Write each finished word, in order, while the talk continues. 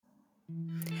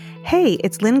Hey,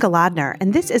 it's Lynn Galadner,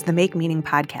 and this is the Make Meaning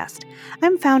podcast.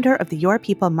 I'm founder of the Your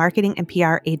People marketing and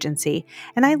PR agency,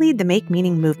 and I lead the Make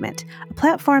Meaning movement, a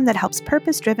platform that helps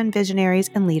purpose-driven visionaries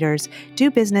and leaders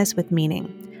do business with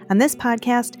meaning. On this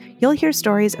podcast, you'll hear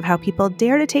stories of how people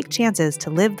dare to take chances to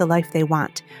live the life they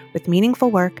want, with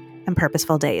meaningful work and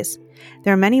purposeful days.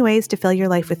 There are many ways to fill your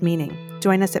life with meaning.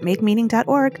 Join us at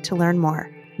makemeaning.org to learn more.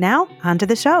 Now, on to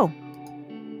the show.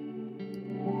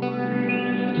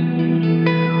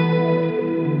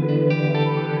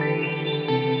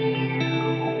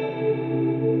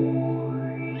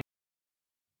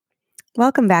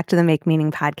 Welcome back to the Make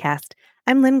Meaning podcast.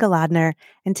 I'm Lynn Galadner,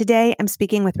 and today I'm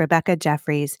speaking with Rebecca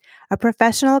Jeffries, a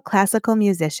professional classical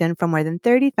musician for more than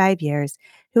 35 years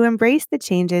who embraced the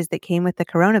changes that came with the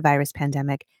coronavirus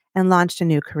pandemic and launched a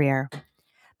new career.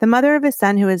 The mother of a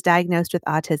son who was diagnosed with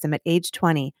autism at age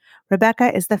 20,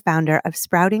 Rebecca is the founder of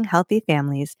Sprouting Healthy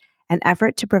Families, an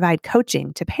effort to provide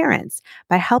coaching to parents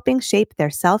by helping shape their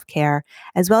self-care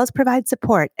as well as provide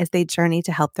support as they journey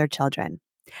to help their children.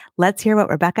 Let's hear what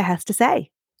Rebecca has to say.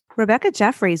 Rebecca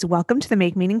Jeffries, welcome to the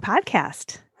Make Meaning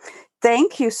podcast.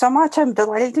 Thank you so much. I'm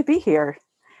delighted to be here.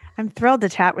 I'm thrilled to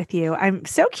chat with you. I'm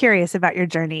so curious about your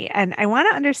journey, and I want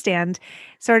to understand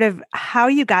sort of how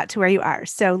you got to where you are.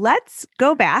 So let's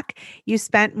go back. You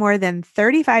spent more than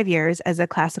 35 years as a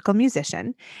classical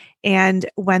musician, and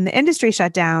when the industry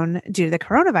shut down due to the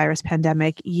coronavirus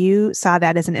pandemic, you saw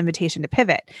that as an invitation to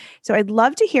pivot. So I'd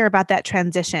love to hear about that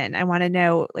transition. I want to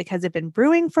know, has it been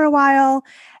brewing for a while?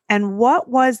 And what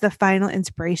was the final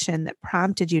inspiration that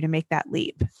prompted you to make that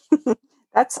leap?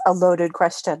 That's a loaded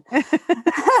question. It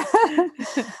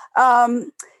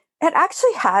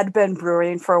actually had been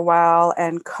brewing for a while,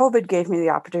 and COVID gave me the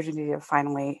opportunity to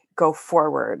finally go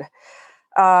forward.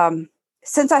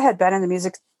 Since I had been in the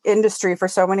music industry for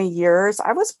so many years,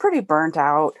 I was pretty burnt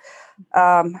out.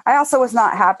 I also was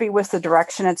not happy with the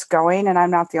direction it's going, and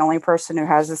I'm not the only person who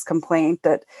has this complaint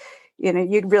that,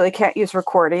 you really can't use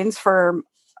recordings for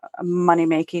money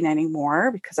making anymore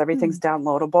because everything's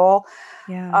downloadable.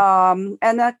 Yeah.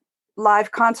 And that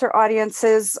live concert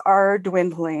audiences are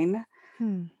dwindling.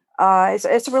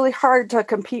 It's really hard to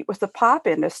compete with the pop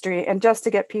industry and just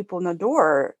to get people in the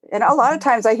door. And a lot of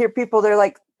times I hear people, they're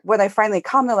like, when they finally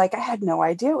come, they're like, I had no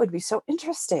idea it would be so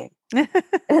interesting. And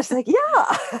it's like,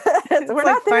 yeah, we're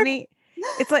not there. Funny.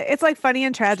 It's like funny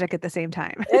and tragic at the same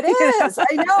time. It is.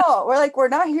 I know. We're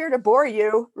not here to bore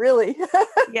you, really.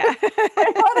 Yeah.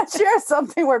 I want to share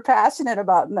something we're passionate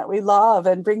about and that we love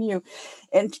and bring you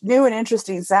new and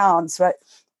interesting sounds, but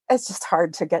it's just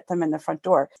hard to get them in the front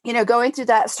door. Going through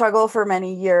that struggle for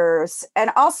many years. And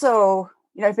also,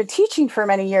 I've been teaching for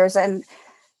many years, and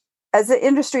as the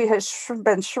industry has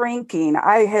been shrinking,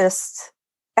 I just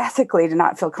ethically did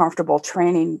not feel comfortable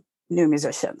training new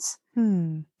musicians.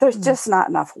 There's just not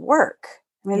enough work.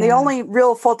 I mean, the only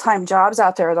real full-time jobs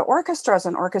out there are the orchestras,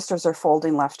 and orchestras are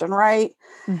folding left and right.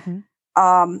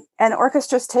 And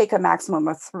orchestras take a maximum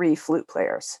of 3 flute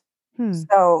players.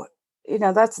 So,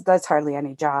 that's hardly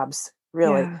any jobs,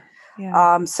 really.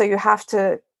 So you have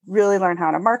to really learn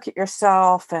how to market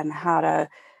yourself and how to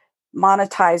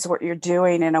monetize what you're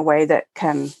doing in a way that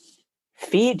can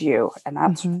feed you. And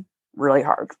that's really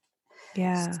hard.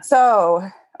 Yeah. So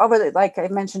like I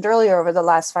mentioned earlier, over the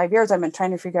last 5 years, I've been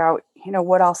trying to figure out,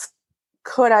 what else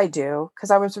could I do? Because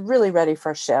I was really ready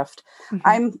for a shift.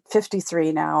 I'm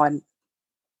 53 now, and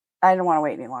I don't want to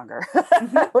wait any longer.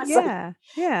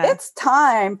 It's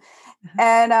time.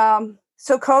 And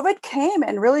so COVID came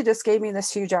and really just gave me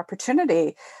this huge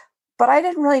opportunity, but I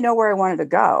didn't really know where I wanted to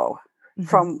go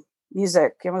from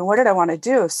music. I mean, what did I want to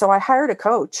do? So I hired a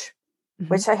coach,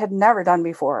 which I had never done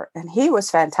before. And he was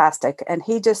fantastic. And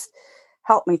he just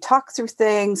helped me talk through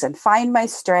things and find my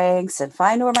strengths and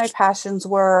find where my passions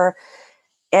were.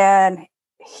 And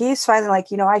he's finally like,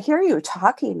 I hear you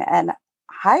talking, and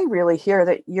I really hear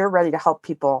that you're ready to help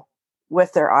people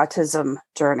with their autism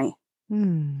journey.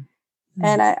 And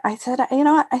I said,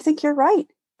 I think you're right.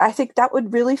 I think that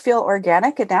would really feel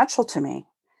organic and natural to me.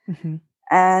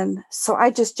 And so I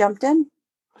just jumped in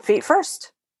feet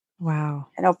first. Wow.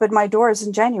 And opened my doors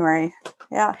in January.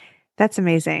 Yeah. That's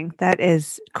amazing. That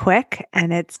is quick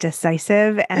and it's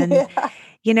decisive. And,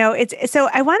 so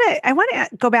I want to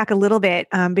go back a little bit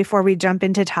before we jump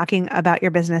into talking about your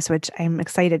business, which I'm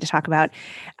excited to talk about.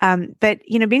 But,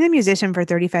 being a musician for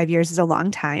 35 years is a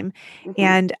long time.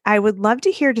 And I would love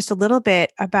to hear just a little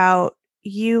bit about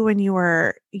you when you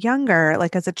were younger,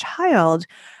 like as a child.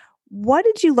 What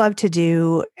did you love to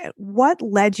do? What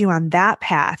led you on that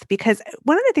path? Because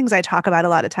one of the things I talk about a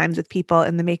lot of times with people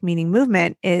in the Make Meaning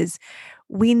movement is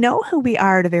we know who we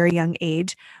are at a very young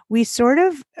age. We sort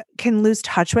of can lose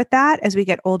touch with that as we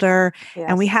get older,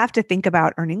 and we Yes. have to think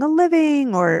about earning a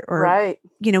living or Right.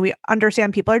 we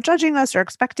understand people are judging us or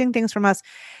expecting things from us.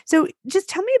 So just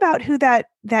tell me about who that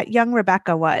young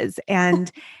Rebecca was,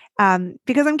 and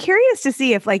because I'm curious to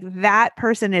see if like that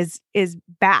person is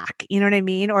back, you know what I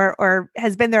mean, or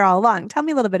has been there all along. Tell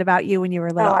me a little bit about you when you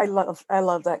were Oh, little. I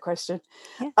love that question.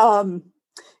 Yeah. Um,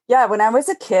 yeah, when I was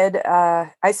a kid,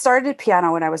 I started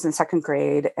piano when I was in second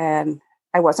grade, and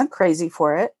I wasn't crazy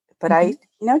for it, but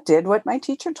Hmm. did what my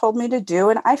teacher told me to do,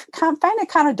 and find it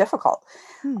kind of difficult.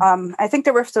 Hmm. I think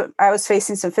I was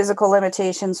facing some physical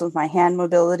limitations with my hand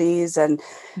mobilities, and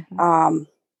Hmm. um,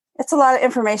 it's a lot of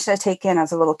information to take in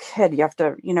as a little kid. You have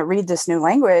to, read this new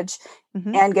language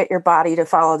Hmm. and get your body to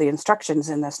follow the instructions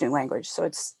in this new language. So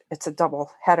it's a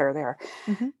double header there.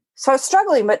 Hmm. So I was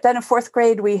struggling, but then in fourth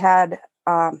grade we had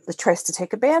the choice to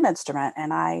take a band instrument,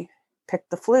 and I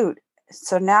picked the flute.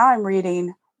 So now I'm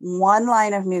reading one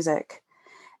line of music,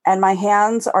 and my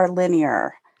hands are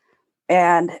linear,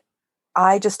 and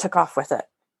I just took off with it.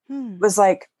 Hmm. It was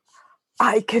like,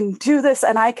 I can do this,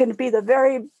 and I can be the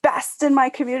very best in my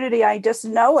community. I just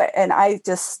know it. And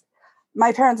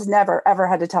my parents never, ever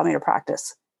had to tell me to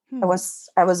practice. Hmm.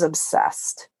 I was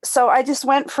obsessed. So I just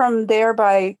went from there.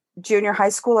 By junior high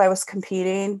school, I was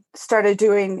competing, started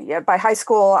doing, yeah, by high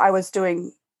school, I was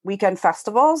doing weekend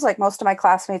festivals. Like most of my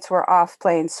classmates were off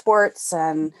playing sports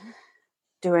and Mhm.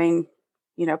 doing,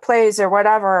 plays or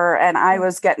whatever. And I Yeah.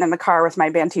 was getting in the car with my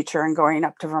band teacher and going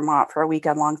up to Vermont for a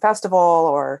weekend long festival,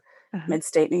 or Uh-huh.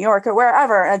 mid-state New York, or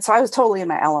wherever. And so I was totally in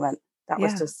my element. Yeah.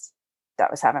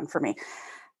 That was heaven for me.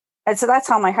 And so that's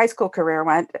how my high school career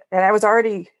went. And I was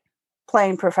already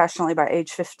playing professionally by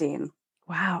age 15.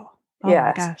 Wow. Oh my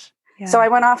Yes. gosh. So Yeah. I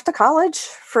went off to college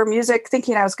for music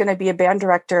thinking I was going to be a band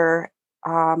director.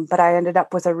 But I ended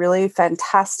up with a really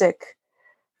fantastic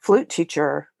flute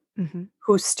teacher Hmm.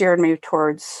 who steered me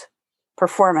towards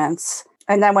performance.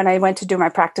 And then when I went to do my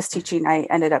practice teaching, I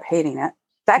ended up hating it.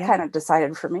 That Yeah. kind of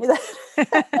decided for me that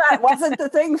that wasn't the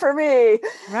thing for me.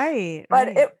 Right. But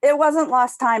Right. it wasn't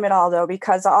lost time at all, though,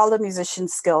 because all the musician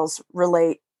skills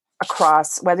relate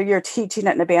across, whether you're teaching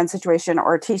it in a band situation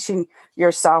or teaching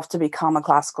yourself to become a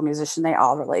classical musician, they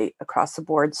all relate across the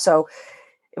board. So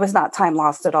it was not time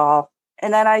lost at all.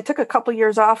 And then I took a couple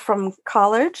years off from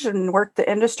college and worked the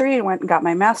industry and went and got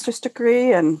my master's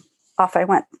degree, and off I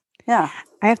went. Yeah.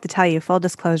 I have to tell you, full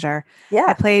disclosure, I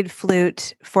Yeah. played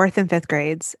flute fourth and fifth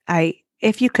grades.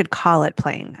 If you could call it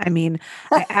playing, I mean,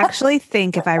 I actually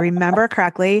think if I remember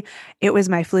correctly, it was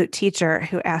my flute teacher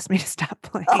who asked me to stop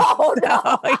playing. Oh, So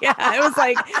no. yeah, it was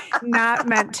like not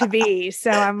meant to be.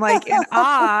 So I'm like in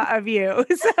awe of you.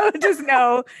 So just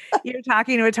know you're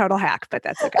talking to a total hack, but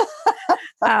that's okay.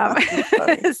 Um, That's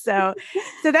funny. so,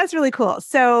 so that's really cool.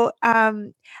 So,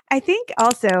 I think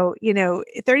also,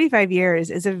 35 years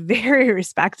is a very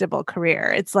respectable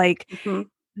career. It's like Mhm.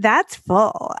 that's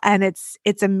full and it's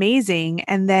amazing.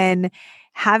 And then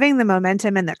having the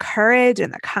momentum and the courage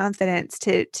and the confidence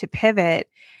to pivot,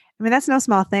 I mean, that's no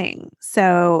small thing.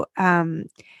 So,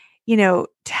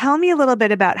 tell me a little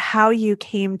bit about how you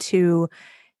came to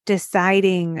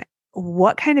deciding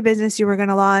what kind of business you were going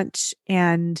to launch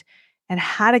and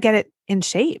how to get it in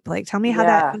shape. Like, tell me how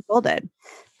that Yeah. unfolded.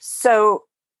 So,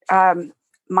 um,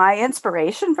 my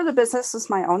inspiration for the business was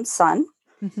my own son.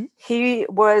 Hmm. He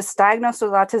was diagnosed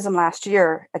with autism last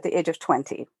year at the age of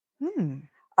 20. Hmm.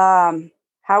 Um,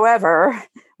 However,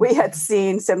 we had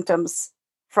seen symptoms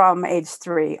from age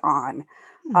 3 on.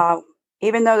 Hmm. Uh,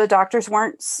 Even though the doctors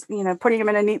weren't, putting him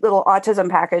in a neat little autism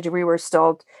package, we were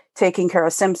still taking care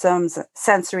of symptoms,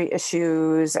 sensory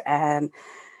issues, and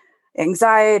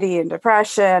anxiety and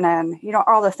depression, and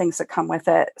all the things that come with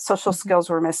it. Social Hmm. skills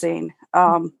were missing.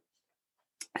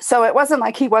 So it wasn't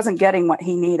like he wasn't getting what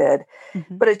he needed, Hmm.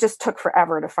 but it just took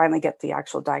forever to finally get the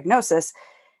actual diagnosis.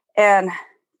 And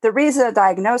the reason a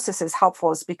diagnosis is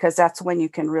helpful is because that's when you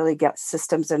can really get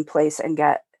systems in place and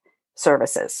get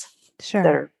services that Sure.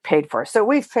 are paid for. So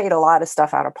we've paid a lot of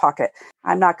stuff out of pocket.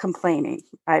 I'm not complaining.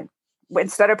 I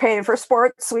Instead of paying for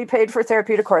sports, we paid for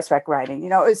therapeutic horseback riding.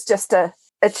 It's just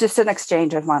an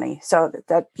exchange of money. So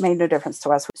that made no difference to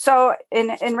us. So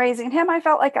in raising him, I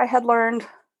felt like I had learned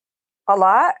a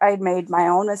lot. I'd made my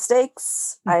own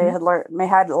mistakes. I Hmm.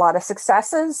 had a lot of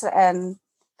successes and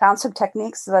found some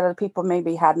techniques that other people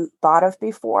maybe hadn't thought of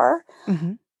before.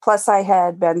 Hmm. Plus, I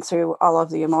had been through all of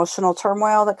the emotional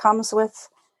turmoil that comes with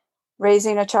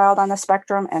raising a child on the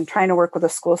spectrum and trying to work with the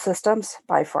school systems,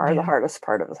 by far the Yeah. hardest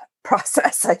part of the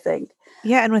process, I think.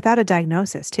 Yeah. And without a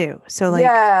diagnosis too. So like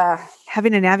Yeah,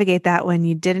 having to navigate that when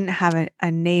you didn't have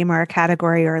a name or a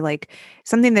category or like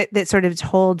something that sort of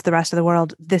told the rest of the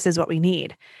world, this is what we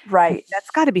need. right. That's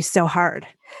got to be so hard.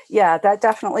 Yeah, that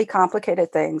definitely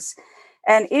complicated things.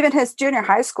 And even his junior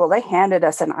high school, they handed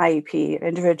us an IEP,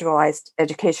 individualized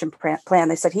education plan.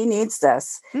 They said he needs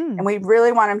this. And Mm. we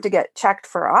really want him to get checked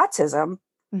for autism.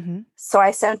 Hmm. So I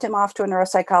sent him off to a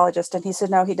neuropsychologist and he said,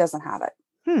 no, he doesn't have it.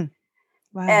 Hmm.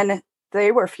 Wow. And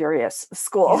they were furious,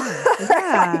 school.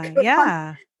 Yeah. Yeah.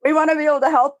 Yeah. We want to be able to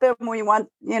help them. We want,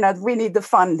 we need the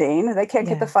funding. They can't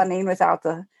get the Yeah. funding without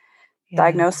the Yeah.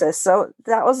 diagnosis. So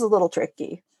that was a little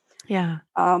tricky. Yeah.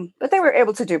 But they were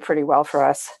able to do pretty well for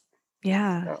us.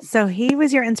 Yeah. So, So he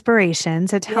was your inspiration.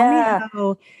 So tell me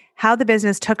yeah. how the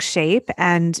business took shape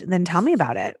and then tell me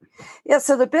about it. Yeah.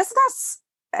 So the business,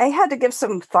 I had to give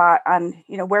some thought on,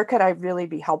 where could I really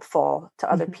be helpful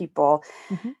to other Mhm. people?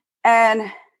 Mhm.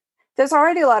 And there's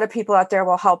already a lot of people out there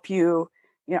will help you,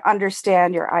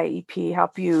 understand your IEP,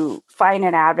 help you find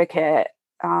an advocate,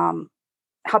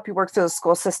 help you work through the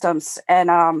school systems. And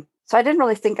so I didn't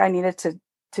really think I needed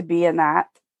to be in that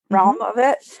Mhm. realm of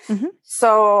it. Mhm.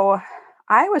 So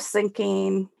I was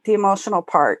thinking the emotional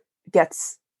part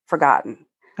gets forgotten.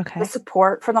 The Okay.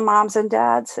 support for the moms and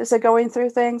dads as they're going through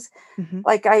things. Mhm.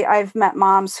 Like I've met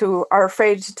moms who are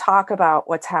afraid to talk about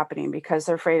what's happening because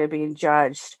they're afraid of being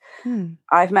judged. Hmm.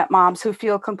 I've met moms who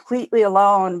feel completely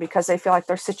alone because they feel like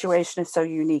their situation is so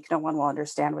unique. No one will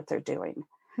understand what they're doing.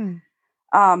 Hmm.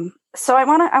 So I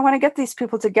want to get these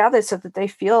people together so that they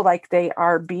feel like they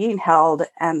are being held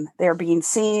and they're being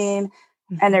seen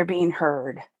and Mhm. they're being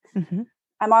heard. Mhm.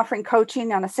 I'm offering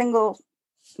coaching on a single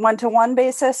one-to-one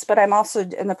basis, but I'm also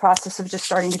in the process of just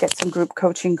starting to get some group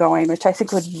coaching going, which I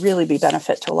think would really be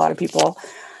benefit to a lot of people.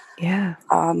 Yeah.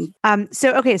 Um,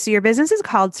 So your business is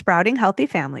called Sprouting Healthy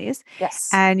Families yes.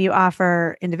 and you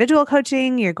offer individual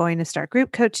coaching. You're going to start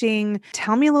group coaching.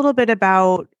 Tell me a little bit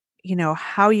about,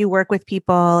 how you work with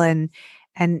people and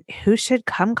who should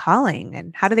come calling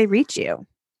and how do they reach you?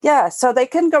 Yeah, so they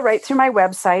can go right through my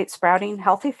website,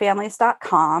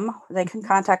 sproutinghealthyfamilies.com. They can Mhm.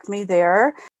 contact me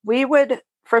there. We would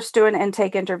first do an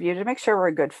intake interview to make sure we're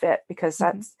a good fit because Mhm.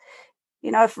 that's,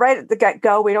 if right at the get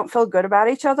go we don't feel good about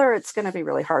each other, it's going to be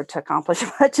really hard to accomplish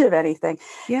much of anything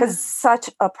because Yeah. it's such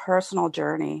a personal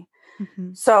journey.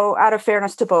 Mhm. So, out of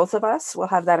fairness to both of us, we'll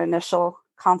have that initial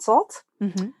consult.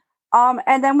 Mhm.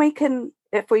 And then we can,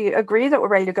 if we agree that we're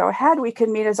ready to go ahead, we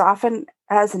can meet as often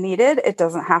as needed. It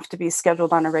doesn't have to be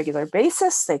scheduled on a regular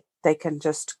basis. They can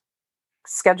just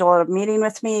schedule a meeting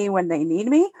with me when they need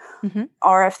me, Mhm.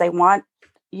 or if they want,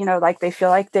 like they feel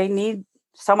like they need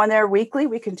someone there weekly,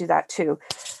 we can do that too.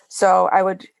 So I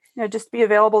would, just be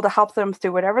available to help them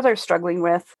through whatever they're struggling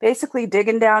with, basically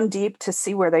digging down deep to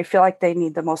see where they feel like they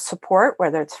need the most support,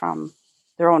 whether it's from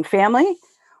their own family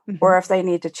Mhm. or if they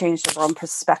need to change their own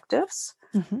perspectives,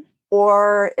 Mhm.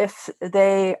 or if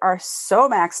they are so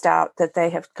maxed out that they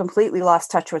have completely lost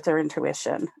touch with their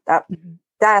intuition. Mhm.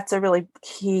 That's a really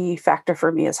key factor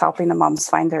for me, is helping the moms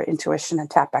find their intuition and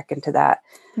tap back into that,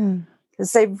 Mm.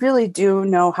 because they really do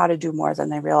know how to do more than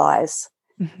they realize.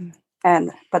 Mhm.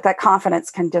 But that confidence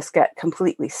can just get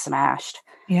completely smashed.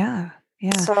 Yeah.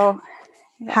 Yeah. So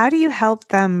yeah. How do you help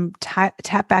them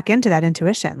tap back into that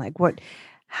intuition? Like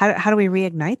how do we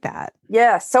reignite that?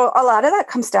 Yeah. So a lot of that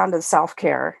comes down to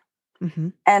self-care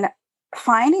Mhm. and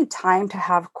finding time to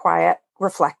have quiet,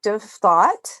 reflective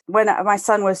thought. When my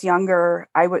son was younger,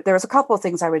 there was a couple of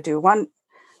things I would do. One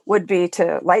would be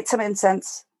to light some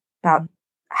incense about Mhm.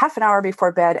 half an hour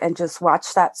before bed and just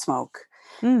watch that smoke.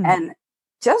 Mm. And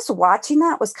just watching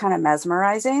that was kind of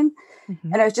mesmerizing. Mhm.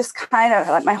 And it was just kind of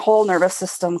like my whole nervous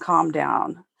system calmed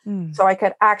down. Mm. So I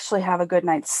could actually have a good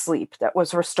night's sleep that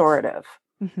was restorative.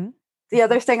 Mhm. The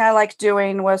other thing I liked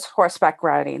doing was horseback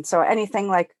riding. So anything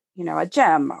like, a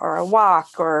gym or a walk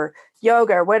or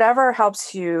yoga or whatever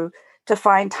helps you to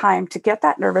find time to get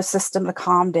that nervous system to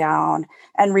calm down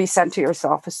and recenter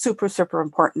yourself is super, super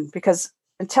important, because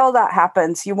until that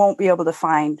happens, you won't be able to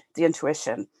find the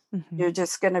intuition. Mhm. You're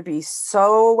just going to be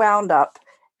so wound up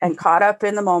and caught up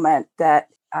in the moment that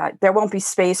there won't be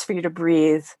space for you to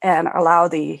breathe and allow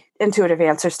the intuitive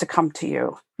answers to come to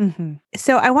you. Mhm.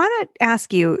 So I want to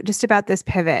ask you just about this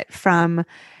pivot from,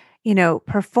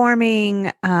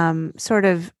 performing, sort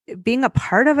of being a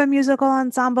part of a musical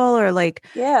ensemble or like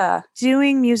Yeah.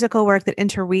 doing musical work that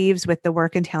interweaves with the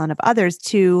work and talent of others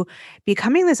to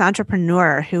becoming this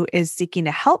entrepreneur who is seeking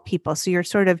to help people. So you're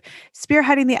sort of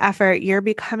spearheading the effort, you're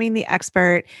becoming the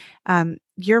expert.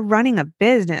 you're running a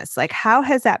business. Like, how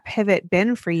has that pivot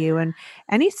been for you? And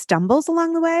any stumbles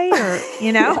along the way, or,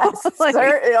 Yes, like,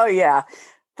 oh yeah,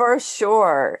 for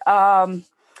sure.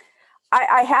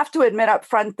 I have to admit up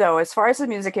front though, as far as the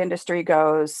music industry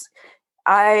goes,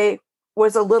 I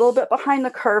was a little bit behind the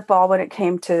curveball when it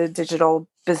came to digital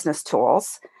business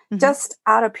tools, Mhm. just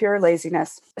out of pure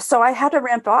laziness. So I had to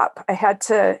ramp up. I had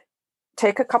to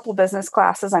take a couple business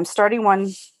classes. I'm starting one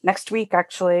next week,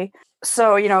 actually.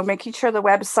 So, making sure the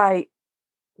website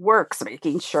works,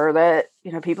 making sure that,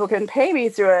 people can pay me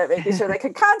through it, making sure they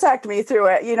can contact me through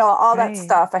it, all that Right.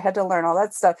 stuff. I had to learn all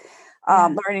that stuff.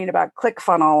 Yeah. Learning about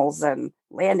ClickFunnels and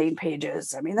landing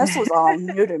pages. I mean, this was all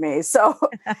new to me. So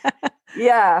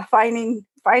yeah, finding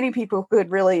people who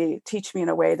could really teach me in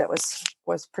a way that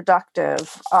was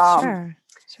productive. Sure.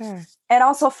 Sure. And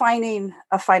also finding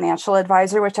a financial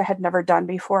advisor, which I had never done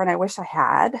before, and I wish I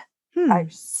had. I Hmm.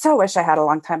 so wish I had a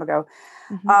long time ago.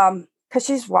 Mhm. Because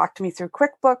she's walked me through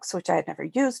QuickBooks, which I had never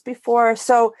used before.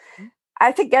 So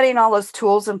I think getting all those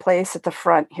tools in place at the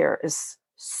front here is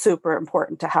super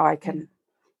important to how I Yeah. can,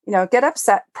 get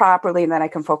upset properly, and then I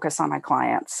can focus on my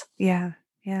clients. Yeah.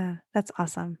 Yeah. That's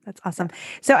awesome. That's Yeah. awesome.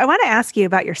 So I want to ask you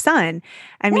about your son.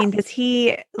 I Yeah. mean, does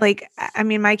he like, I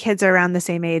mean, my kids are around the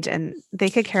same age and they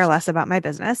could care less about my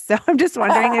business. So I'm just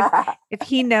wondering if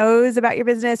he knows about your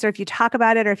business or if you talk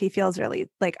about it or if he feels really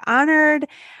like honored.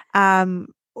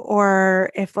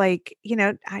 Or if like,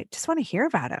 I just want to hear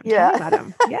about him. Tell me Yeah, about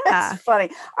him. it's Yeah. funny.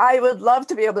 I would love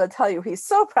to be able to tell you he's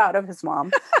so proud of his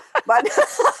mom, but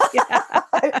Yeah.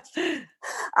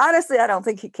 honestly, I don't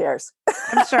think he cares.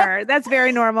 I'm sure that's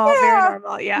very normal. Very Yeah,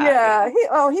 normal. Yeah. Yeah.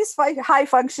 yeah. He's high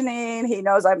functioning. He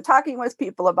knows I'm talking with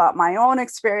people about my own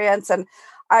experience, and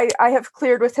I have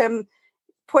cleared with him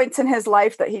points in his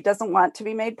life that he doesn't want to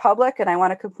be made public, and I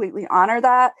want to completely honor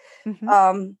that.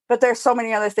 Hmm. But there's so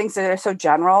many other things that are so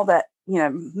general that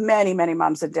many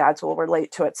moms and dads will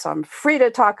relate to it. So I'm free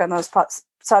to talk on those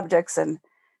subjects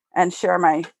and share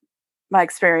my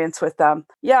experience with them.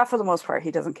 Yeah, for the most part,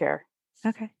 he doesn't care.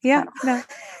 Okay. It's Yeah. kind of No,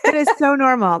 that is so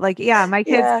normal. Like, yeah, my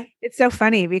kids, yeah, it's so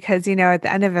funny because, at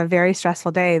the end of a very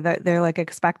stressful day that they're like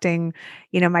expecting,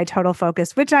 my total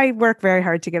focus, which I work very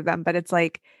hard to give them, but it's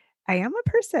like, I am a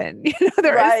person,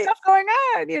 there is right, stuff going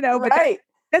on, but right,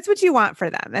 that's what you want for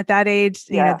them at that age.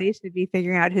 yeah, They should be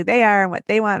figuring out who they are and what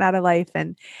they want out of life.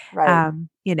 And, right.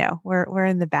 we're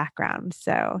in the background.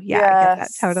 So yeah, I get that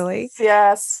Yes, totally.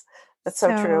 yes, that's so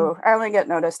So true. I only get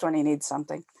noticed when he needs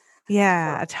something. So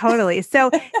yeah, totally. So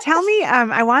tell me,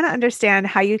 I want to understand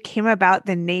how you came about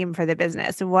the name for the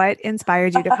business. What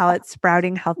inspired you to call it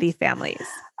Sprouting Healthy Families?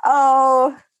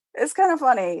 oh, it's kind of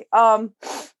funny.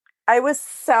 I was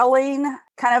selling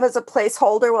kind of as a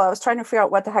placeholder while I was trying to figure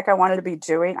out what the heck I wanted to be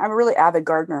doing. I'm a really avid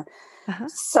gardener. Uh-huh.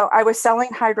 So I was selling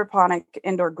hydroponic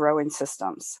indoor growing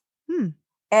systems. Hmm.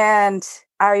 And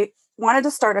I wanted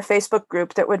to start a Facebook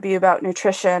group that would be about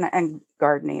nutrition and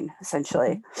gardening,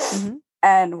 essentially, Hmm. Hmm.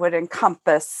 and would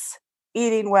encompass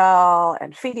eating well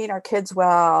and feeding our kids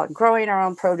well and growing our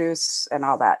own produce and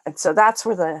all that. And so that's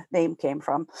where the name came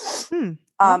from. Hmm.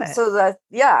 Love it. So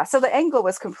the angle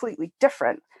was completely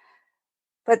different.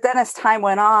 But then as time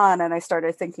went on and I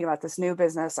started thinking about this new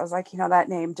business, I was like, that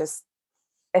name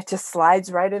it just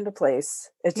slides right into place.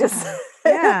 It just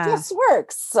Yeah. it Yeah. just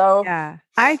works. So Yeah.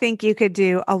 I think you could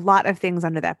do a lot of things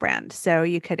under that brand. So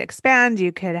you could expand,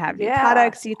 you could have new yeah.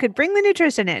 products, you could bring the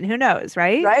nutrition in. Who knows,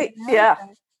 right? Right. Yeah.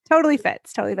 Totally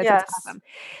fits. Totally fits. That's Yes. awesome.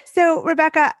 So,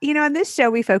 Rebecca, on this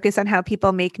show, we focus on how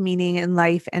people make meaning in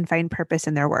life and find purpose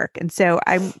in their work. And so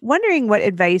I'm wondering what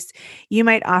advice you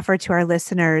might offer to our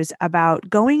listeners about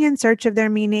going in search of their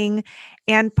meaning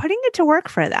and putting it to work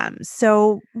for them.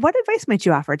 So, what advice might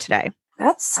you offer today?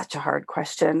 That's such a hard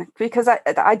question because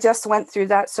I just went through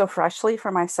that so freshly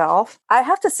for myself. I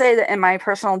have to say that in my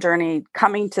personal journey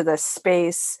coming to this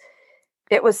space,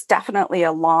 it was definitely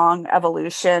a long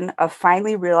evolution of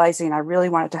finally realizing I really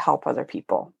wanted to help other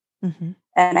people. Hmm.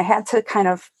 And I had to kind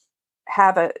of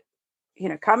have a,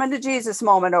 come into Jesus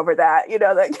moment over that,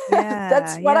 like Yeah.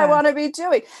 that's what I Yeah. want to be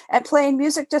doing. And playing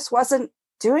music just wasn't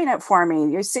doing it for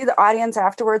me. You see the audience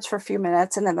afterwards for a few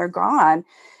minutes and then they're gone.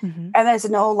 Hmm. And there's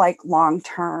no like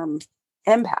long-term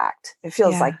impact. It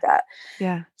feels Yeah. like that.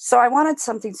 Yeah. So I wanted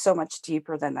something so much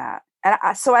deeper than that. And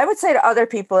so I would say to other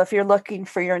people, if you're looking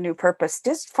for your new purpose,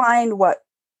 just find what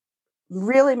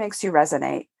really makes you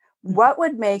resonate. What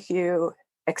would make you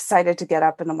excited to get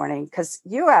up in the morning? Because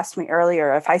you asked me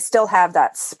earlier if I still have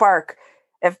that spark.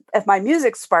 If my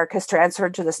music spark has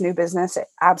transferred to this new business, it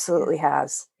Yeah. absolutely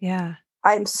has. Yeah.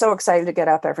 I'm so excited to get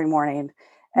up every morning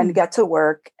Hmm. and get to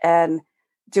work and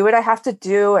do what I have to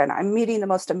do. And I'm meeting the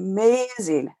most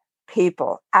amazing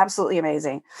people, absolutely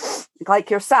amazing,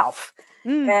 like yourself.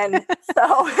 And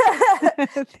so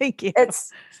thank you.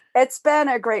 It's been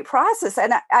a great process.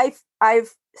 And I've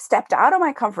stepped out of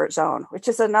my comfort zone, which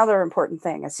is another important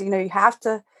thing. Is, you have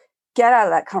to get out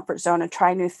of that comfort zone and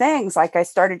try new things. Like I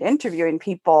started interviewing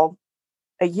people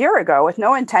a year ago with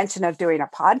no intention of doing a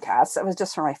podcast. It was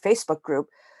just for my Facebook group.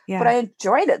 Yeah. But I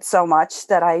enjoyed it so much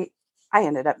that I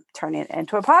ended up turning it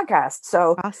into a podcast.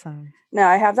 So awesome. Now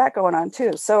I have that going on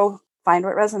too. So find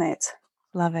what resonates.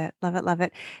 Love it. Love it. Love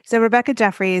it. So Rebecca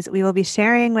Jeffries, we will be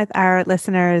sharing with our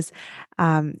listeners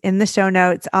in the show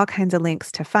notes all kinds of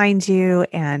links to find you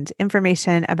and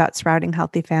information about Sprouting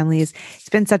Healthy Families. It's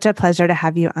been such a pleasure to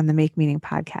have you on the Make Meaning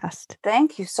podcast.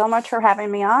 Thank you so much for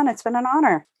having me on. It's been an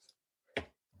honor.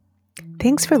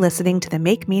 Thanks for listening to the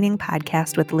Make Meaning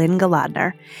podcast with Lynn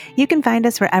Golodner. You can find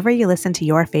us wherever you listen to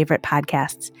your favorite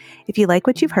podcasts. If you like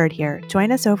what you've heard here,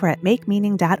 join us over at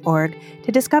makemeaning.org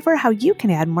to discover how you can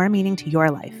add more meaning to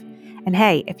your life. And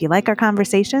hey, if you like our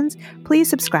conversations, please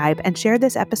subscribe and share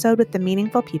this episode with the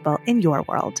meaningful people in your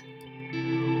world.